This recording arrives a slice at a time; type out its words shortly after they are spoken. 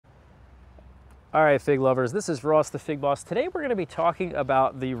All right, fig lovers, this is Ross the Fig Boss. Today we're going to be talking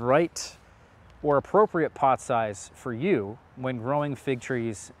about the right or appropriate pot size for you when growing fig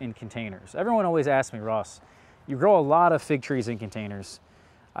trees in containers. Everyone always asks me, Ross, you grow a lot of fig trees in containers.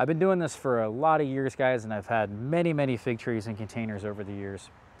 I've been doing this for a lot of years, guys, and I've had many fig trees in containers over the years.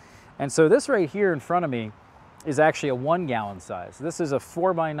 And so this right here in front of me is actually a 1 gallon size. This is a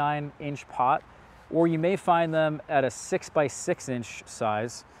 4x9 inch pot, or you may find them at a 6x6 inch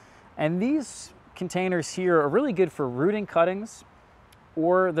size. And these containers here are really good for rooting cuttings,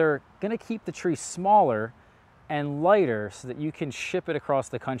 or they're going to keep the tree smaller and lighter so that you can ship it across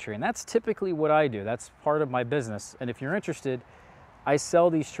the country. And that's typically what I do. That's part of my business. And if you're interested, I sell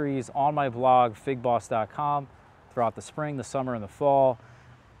these trees on my blog, figboss.com, throughout the spring, the summer, and the fall.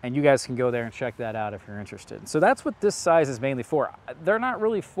 And you guys can go there and check that out if you're interested. So that's what this size is mainly for. They're not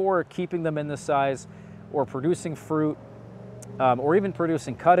really for keeping them in this size or producing fruit or even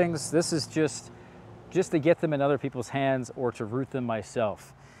producing cuttings. This is just to get them in other people's hands or to root them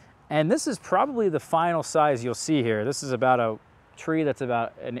myself. And this is probably the final size you'll see here. This is about a tree that's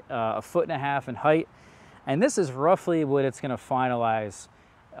about a 1.5 foot in height. And this is roughly what it's going to finalize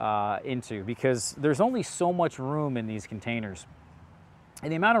into, because there's only so much room in these containers.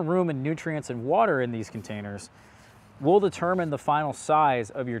 And the amount of room and nutrients and water in these containers will determine the final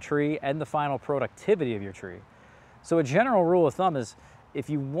size of your tree and the final productivity of your tree. So a general rule of thumb is if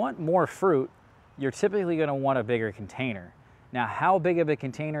you want more fruit, you're typically going to want a bigger container. Now, how big of a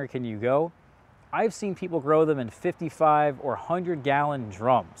container can you go? I've seen people grow them in 55 or 100 gallon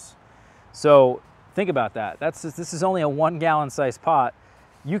drums. So think about that. This is only a 1 gallon size pot.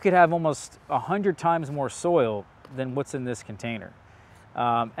 You could have almost 100 times more soil than what's in this container.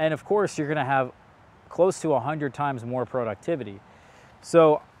 And of course, you're going to have close to 100 times more productivity.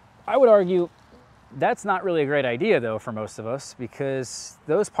 So I would argue that's not really a great idea, though, for most of us, because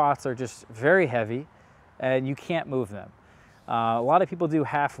those pots are just very heavy and you can't move them. A lot of people do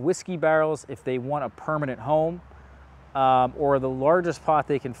half whiskey barrels if they want a permanent home, or the largest pot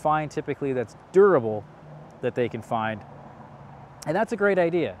they can find, typically that's durable, that they can find. And that's a great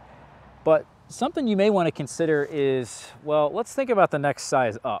idea. But something you may want to consider is, well, let's think about the next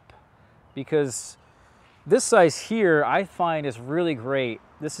size up, because this size here I find is really great.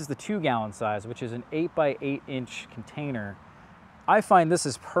 This is the 2 gallon size, which is an 8x8 inch container. I find this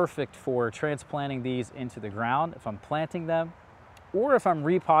is perfect for transplanting these into the ground if I'm planting them, or if I'm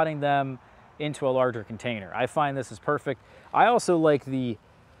repotting them into a larger container. I find this is perfect. I also like the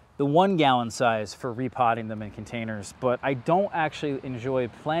 1 gallon size for repotting them in containers, but I don't actually enjoy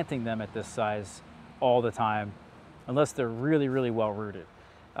planting them at this size all the time unless they're really well rooted.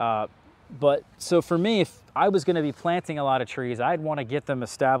 But so for me, if I was going to be planting a lot of trees, I'd want to get them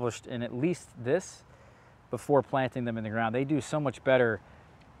established in at least this before planting them in the ground. They do so much better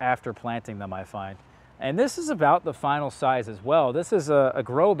after planting them, I find. And this is about the final size as well. This is a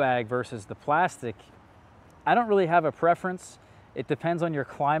grow bag versus the plastic. I don't really have a preference. It depends on your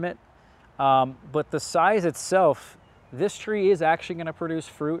climate. But the size itself, this tree is actually going to produce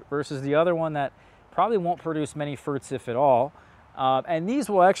fruit versus the other one that probably won't produce many fruits, if at all. And these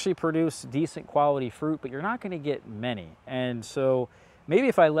will actually produce decent quality fruit, but you're not going to get many. And so maybe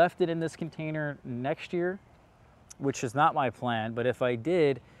if I left it in this container next year, which is not my plan, but if I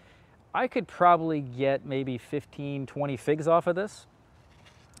did, I could probably get maybe 15, 20 figs off of this,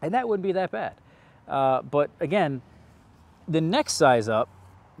 and that wouldn't be that bad. But again, the next size up,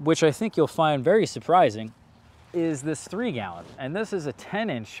 which I think you'll find very surprising, is this 3 gallon. And this is a 10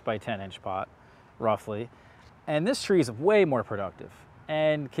 inch by 10 inch pot, roughly. And this tree is way more productive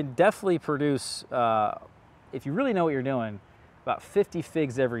and can definitely produce, if you really know what you're doing, about 50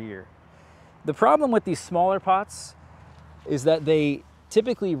 figs every year. The problem with these smaller pots is that they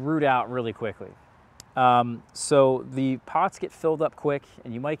typically root out really quickly. So the pots get filled up quick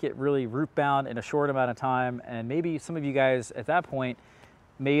and you might get really root bound in a short amount of time. And maybe some of you guys at that point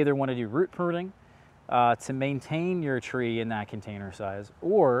may either want to do root pruning to maintain your tree in that container size,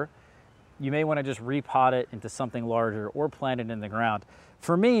 or you may want to just repot it into something larger or plant it in the ground.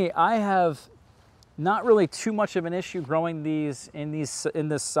 For me, I have not really too much of an issue growing these in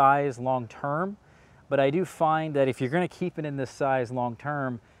this size long term, but I do find that if you're going to keep it in this size long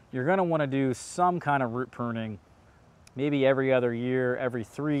term, you're going to want to do some kind of root pruning, maybe every other year, every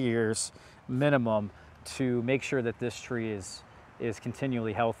 3 years minimum, to make sure that this tree is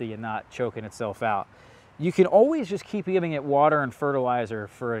continually healthy and not choking itself out. You can always just keep giving it water and fertilizer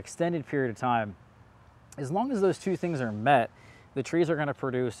for an extended period of time. As long as those two things are met, the trees are going to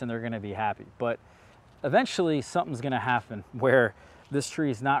produce and they're going to be happy. But eventually something's going to happen where this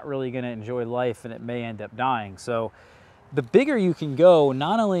tree is not really going to enjoy life and it may end up dying. So the bigger you can go,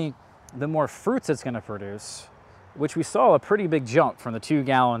 not only the more fruits it's going to produce, which we saw a pretty big jump from the 2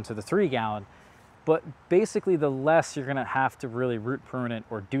 gallon to the 3 gallon. But basically, the less you're going to have to really root prune it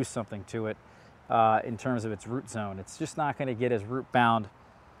or do something to it in terms of its root zone. It's just not going to get as root bound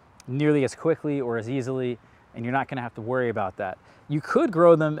nearly as quickly or as easily, and you're not going to have to worry about that. You could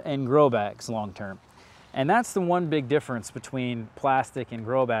grow them in grow bags long term. And that's the one big difference between plastic and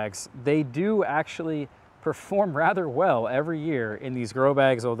grow bags. They do actually perform rather well every year in these grow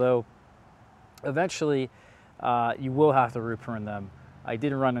bags, although eventually you will have to root prune them. I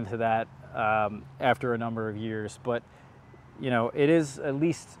did run into that after a number of years, but you know, it is at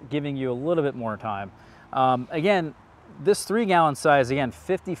least giving you a little bit more time. Again, this 3 gallon size, again,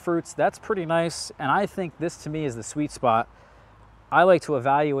 50 fruits, that's pretty nice. And I think this to me is the sweet spot. I like to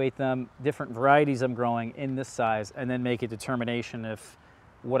evaluate them, different varieties I'm growing in this size, and then make a determination if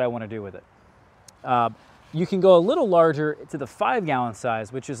what I want to do with it. You can go a little larger to the 5 gallon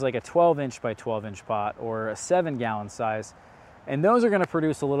size, which is like a 12-inch by 12-inch pot, or a 7 gallon size. And those are going to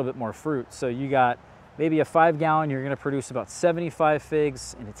produce a little bit more fruit. So you got maybe a 5 gallon, you're going to produce about 75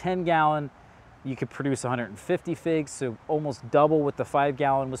 figs. In a 10 gallon, you could produce 150 figs, so almost double what the 5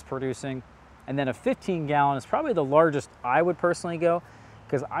 gallon was producing. And then a 15 gallon is probably the largest I would personally go,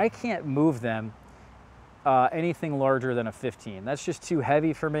 because I can't move them anything larger than a 15. That's just too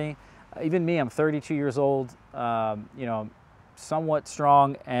heavy for me. Even me, I'm 32 years old, you know, somewhat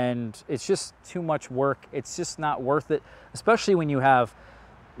strong, and it's just too much work. It's just not worth it, especially when you have,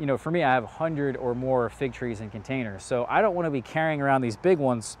 you know, for me, I have 100 or more fig trees in containers. So I don't want to be carrying around these big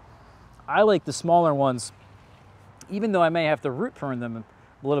ones. I like the smaller ones. Even though I may have to root prune them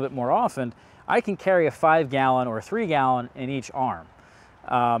a little bit more often, I can carry a 5 gallon or a 3 gallon in each arm.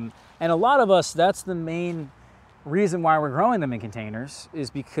 And a lot of us, that's the main reason why we're growing them in containers, is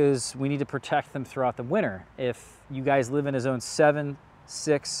because we need to protect them throughout the winter. If you guys live in a zone 7,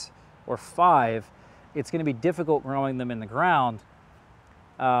 6, or 5, it's going to be difficult growing them in the ground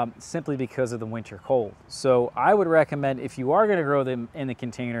simply because of the winter cold. So I would recommend, if you are going to grow them in the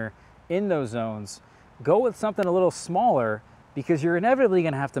container in those zones, go with something a little smaller, because you're inevitably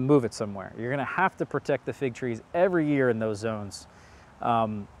going to have to move it somewhere. You're going to have to protect the fig trees every year in those zones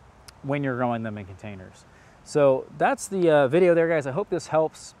when you're growing them in containers. So that's the video there, guys. I hope this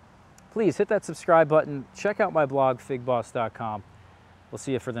helps. Please hit that subscribe button. Check out my blog, figboss.com. We'll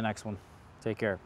see you for the next one. Take care.